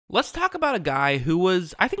Let's talk about a guy who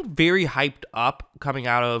was, I think, very hyped up coming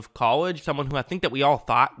out of college. Someone who I think that we all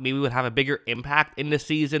thought maybe would have a bigger impact in the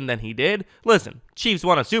season than he did. Listen, Chiefs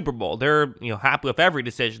won a Super Bowl. They're, happy with every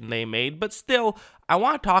decision they made, but still, I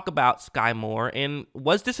want to talk about Skyy Moore, and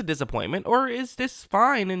was this a disappointment, or is this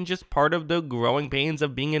fine and just part of the growing pains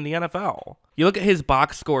of being in the NFL? You look at his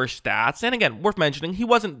box score stats, and again, worth mentioning, he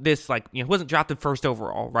wasn't he wasn't drafted first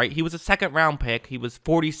overall, right? He was a second round pick. He was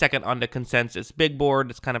 42nd on the consensus big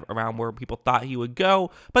board. It's kind of around where people thought he would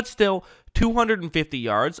go, but still, 250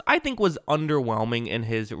 yards, I think, was underwhelming in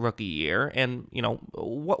his rookie year. And,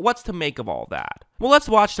 what's to make of all that? Well, let's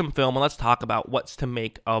watch some film and let's talk about what's to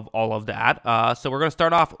make of all of that. So we're going to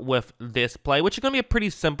start off with this play, which is going to be a pretty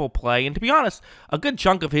simple play. And to be honest, a good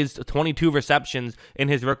chunk of his 22 receptions in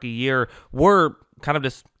his rookie year were kind of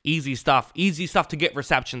just easy stuff to get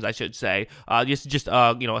receptions, I should say. Just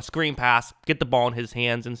a screen pass, get the ball in his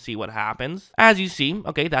hands and see what happens. As you see,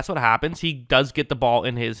 okay, that's what happens. He does get the ball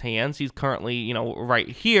in his hands. He's currently, right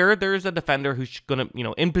here. There's a defender who's gonna,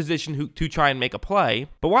 in position to try and make a play.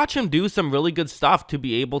 But watch him do some really good stuff to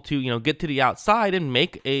be able to, get to the outside and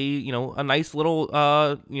make a nice little,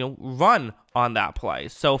 run on that play.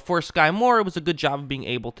 So for Skyy Moore, it was a good job of being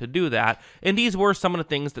able to do that. And these were some of the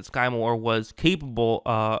things that Skyy Moore was capable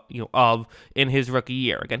of in his rookie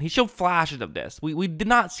year. Again, he showed flashes of this. We did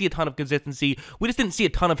not see a ton of consistency. We just didn't see a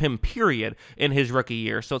ton of him, period, in his rookie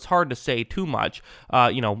year. So it's hard to say too much,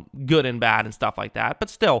 good and bad and stuff like that. But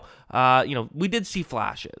still, we did see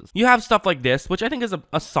flashes. You have stuff like this, which I think is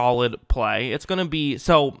a solid play. It's going to be,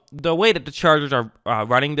 so the way that the Chargers are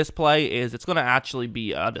running this play is it's going to actually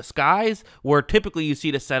be a disguise, where typically you see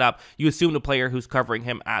the setup, you assume the player who's covering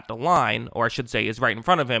him at the line, or I should say is right in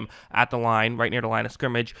front of him at the line, right near the line of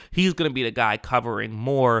scrimmage, he's going to be the guy covering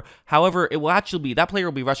Moore. However, it will actually be, that player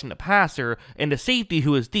will be rushing the passer, and the safety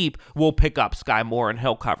who is deep will pick up Skyy Moore, and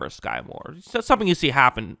he'll cover Skyy Moore. So that's something you see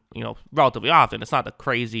happen, relatively often. It's not the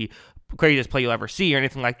craziest play you'll ever see or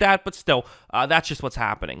anything like that, but still, that's just what's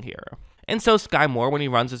happening here. And so Skyy Moore, when he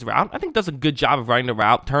runs his route, I think does a good job of running the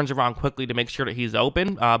route, turns around quickly to make sure that he's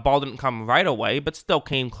open. Ball didn't come right away, but still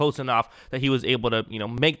came close enough that he was able to,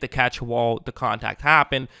 make the catch while the contact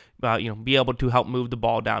happened, be able to help move the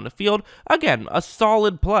ball down the field. Again, a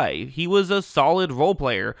solid play. He was a solid role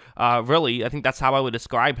player, really. I think that's how I would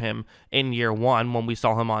describe him in year one when we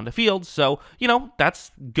saw him on the field. So,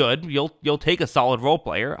 that's good. You'll take a solid role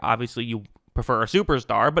player. Obviously, you prefer a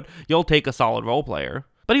superstar, but you'll take a solid role player.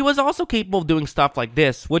 But he was also capable of doing stuff like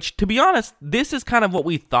this, which, to be honest, this is kind of what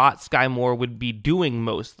we thought Skyy Moore would be doing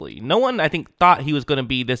mostly. No one, I think, thought he was going to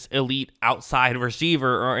be this elite outside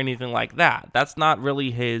receiver or anything like that. That's not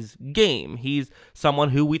really his game. He's someone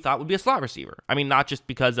who we thought would be a slot receiver. I mean, not just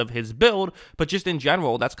because of his build, but just in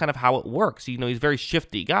general, that's kind of how it works. He's a very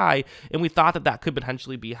shifty guy, and we thought that could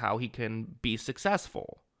potentially be how he can be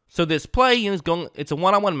successful. So this play it's a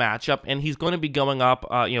one-on-one matchup, and he's going to be going up,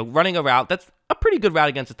 running a route that's a pretty good route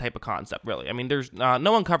against this type of concept, really. I mean, there's no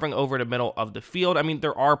one covering over the middle of the field. I mean,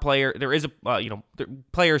 there is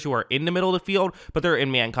players who are in the middle of the field, but they're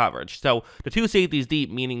in man coverage. So the two safeties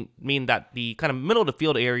deep mean that the kind of middle of the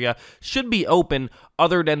field area should be open,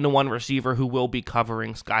 other than the one receiver who will be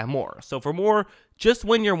covering Skyy Moore. So for Moore, just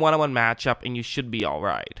win your one-on-one matchup, and you should be all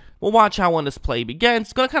right. We'll watch how when this play begins.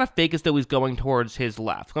 It's going to kind of fake as though he's going towards his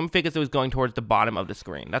left. It's going to fake as though he's going towards the bottom of the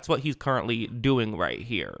screen. That's what he's currently doing right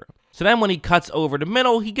here. So then when he cuts over the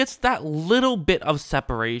middle, he gets that little bit of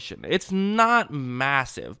separation. It's not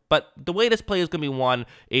massive, but the way this play is going to be won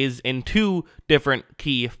is in two different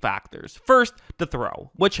key factors. First, the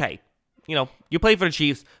throw, which, hey, you play for the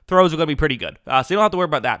Chiefs, throws are going to be pretty good. So you don't have to worry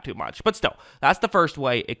about that too much. But still, that's the first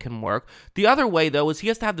way it can work. The other way, though, is he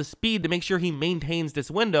has to have the speed to make sure he maintains this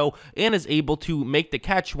window and is able to make the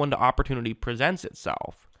catch when the opportunity presents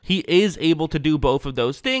itself. He is able to do both of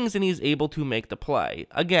those things, and he's able to make the play.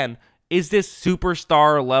 Again, is this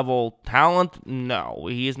superstar level talent? No,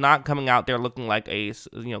 he is not coming out there looking like a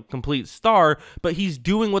complete star, but he's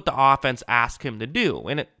doing what the offense asked him to do,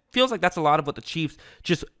 and it feels like that's a lot of what the Chiefs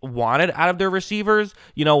just wanted out of their receivers.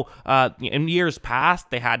 In years past,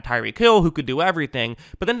 they had Tyreek Hill who could do everything,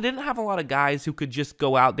 but then they didn't have a lot of guys who could just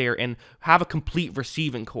go out there and have a complete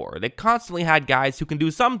receiving core. They constantly had guys who can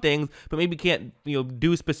do some things, but maybe can't,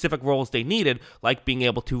 do specific roles they needed, like being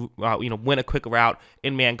able to, win a quick route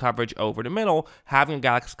in man coverage over the middle. Having a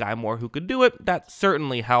guy like Skyy Moore who could do it, that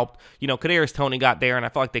certainly helped. Kadarius Toney got there, and I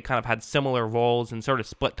felt like they kind of had similar roles and sort of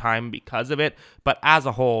split time because of it. But as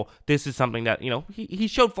a whole, this is something that, he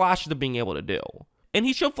showed flashes of being able to do. And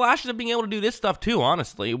he showed flashes of being able to do this stuff too,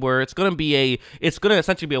 honestly, where it's going to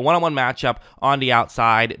essentially be a one-on-one matchup on the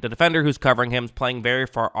outside. The defender who's covering him is playing very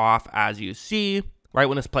far off, as you see. right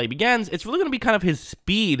when this play begins, it's really going to be kind of his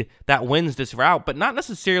speed that wins this route, but not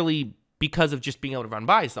necessarily because of just being able to run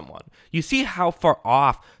by someone. You see how far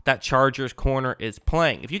off that Chargers corner is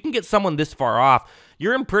playing. If you can get someone this far off,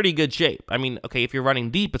 you're in pretty good shape. I mean, okay, if you're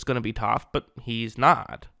running deep, it's going to be tough, but he's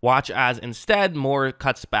not. Watch as instead Moore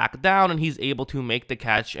cuts back down and he's able to make the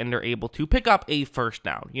catch and they're able to pick up a first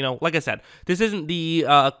down. You know, like I said, this isn't the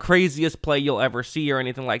craziest play you'll ever see or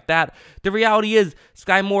anything like that. The reality is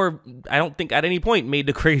Skyy Moore, I don't think at any point made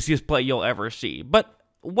the craziest play you'll ever see, but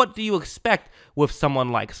what do you expect with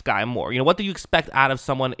someone like Skyy Moore? You know, what do you expect out of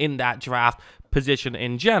someone in that draft position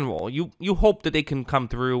in general? You hope that they can come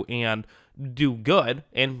through and do good,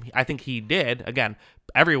 and I think he did. Again,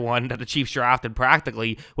 everyone that the Chiefs drafted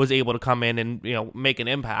practically was able to come in and, you know, make an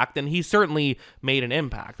impact, and he certainly made an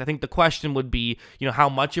impact. I think the question would be, you know, how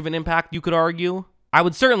much of an impact you could argue. I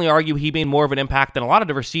would certainly argue he made more of an impact than a lot of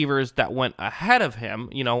the receivers that went ahead of him.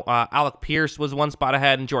 You know, Alec Pierce was one spot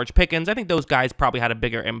ahead, and George Pickens. I think those guys probably had a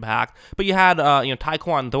bigger impact. But you had, you know,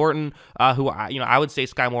 Tyquan Thornton, who, you know, I would say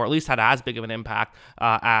Skyy Moore at least had as big of an impact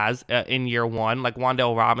as in year one. Like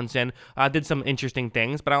Wan'Dale Robinson did some interesting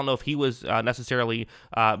things, but I don't know if he was necessarily,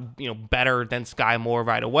 you know, better than Skyy Moore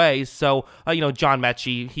right away. So, you know, John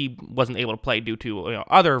Mechie, he wasn't able to play due to, you know,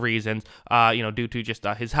 other reasons, you know, due to just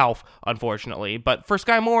his health, unfortunately. But for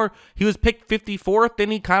Skyy Moore, he was picked 54th,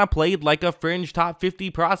 and he kind of played like a fringe top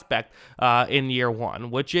 50 prospect in year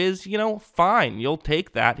one, which is, you know, fine. You'll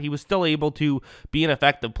take that. He was still able to be an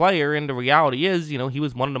effective player, and the reality is, you know, he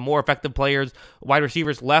was one of the more effective players, wide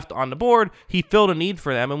receivers left on the board. He filled a need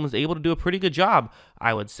for them and was able to do a pretty good job,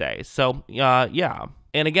 I would say. So, yeah.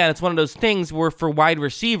 And again, it's one of those things where for wide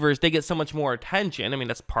receivers, they get so much more attention. I mean,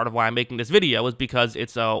 that's part of why I'm making this video, is because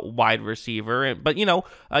it's a wide receiver. But, you know,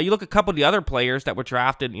 you look at a couple of the other players that were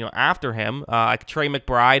drafted, you know, after him, like Trey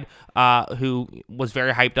McBride, who was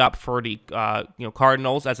very hyped up for the, you know,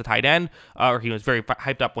 Cardinals as a tight end, or he was very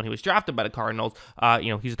hyped up when he was drafted by the Cardinals. You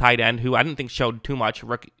know, he's a tight end who I didn't think showed too much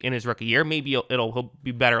in his rookie year. Maybe he'll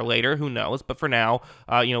be better later. Who knows? But for now,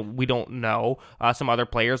 you know, we don't know. Some other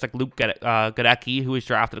players like Luke Gadecki, who was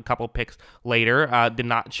drafted a couple picks later, did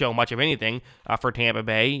not show much of anything for Tampa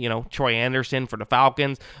Bay. You know, Troy Anderson for the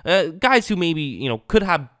Falcons, guys who maybe, you know, could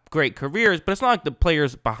have great careers, but it's not like the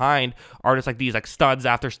players behind are just like these like studs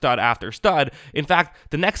after stud after stud. In fact,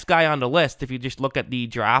 the next guy on the list, if you just look at the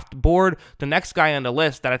draft board, the next guy on the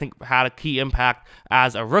list that I think had a key impact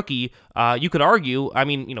as a rookie, you could argue, I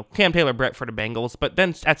mean, you know, Cam Taylor-Britt for the Bengals, but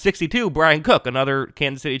then at 62, Brian Cook, another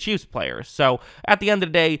Kansas City Chiefs player. So at the end of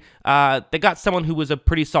the day, they got someone who was a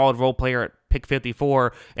pretty solid role player at pick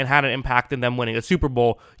 54 and had an impact in them winning a Super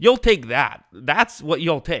Bowl. You'll take that. That's what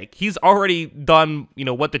you'll take. He's already done, you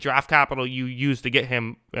know, what the draft capital you used to get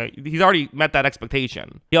him. He's already met that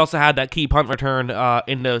expectation. He also had that key punt return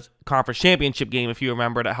in the conference championship game, if you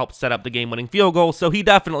remember, that helped set up the game-winning field goal. So he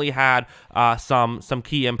definitely had some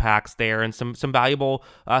key impacts there and some valuable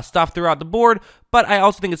stuff throughout the board. But I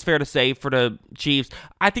also think it's fair to say for the Chiefs,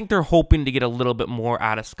 I think they're hoping to get a little bit more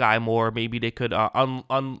out of Skyy Moore. Maybe they could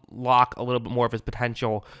unlock a little bit more of his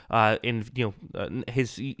potential in, you know,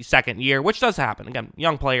 his second year, which does happen. Again,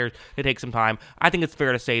 young players, they take some time. I think it's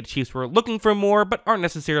fair to say the Chiefs were looking for more, but aren't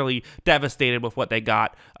necessarily devastated with what they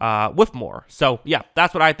got with Moore. So yeah,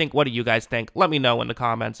 that's what I think. What do you guys think? Let me know in the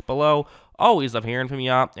comments below. Always love hearing from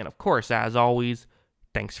you. And of course, as always,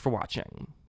 thanks for watching.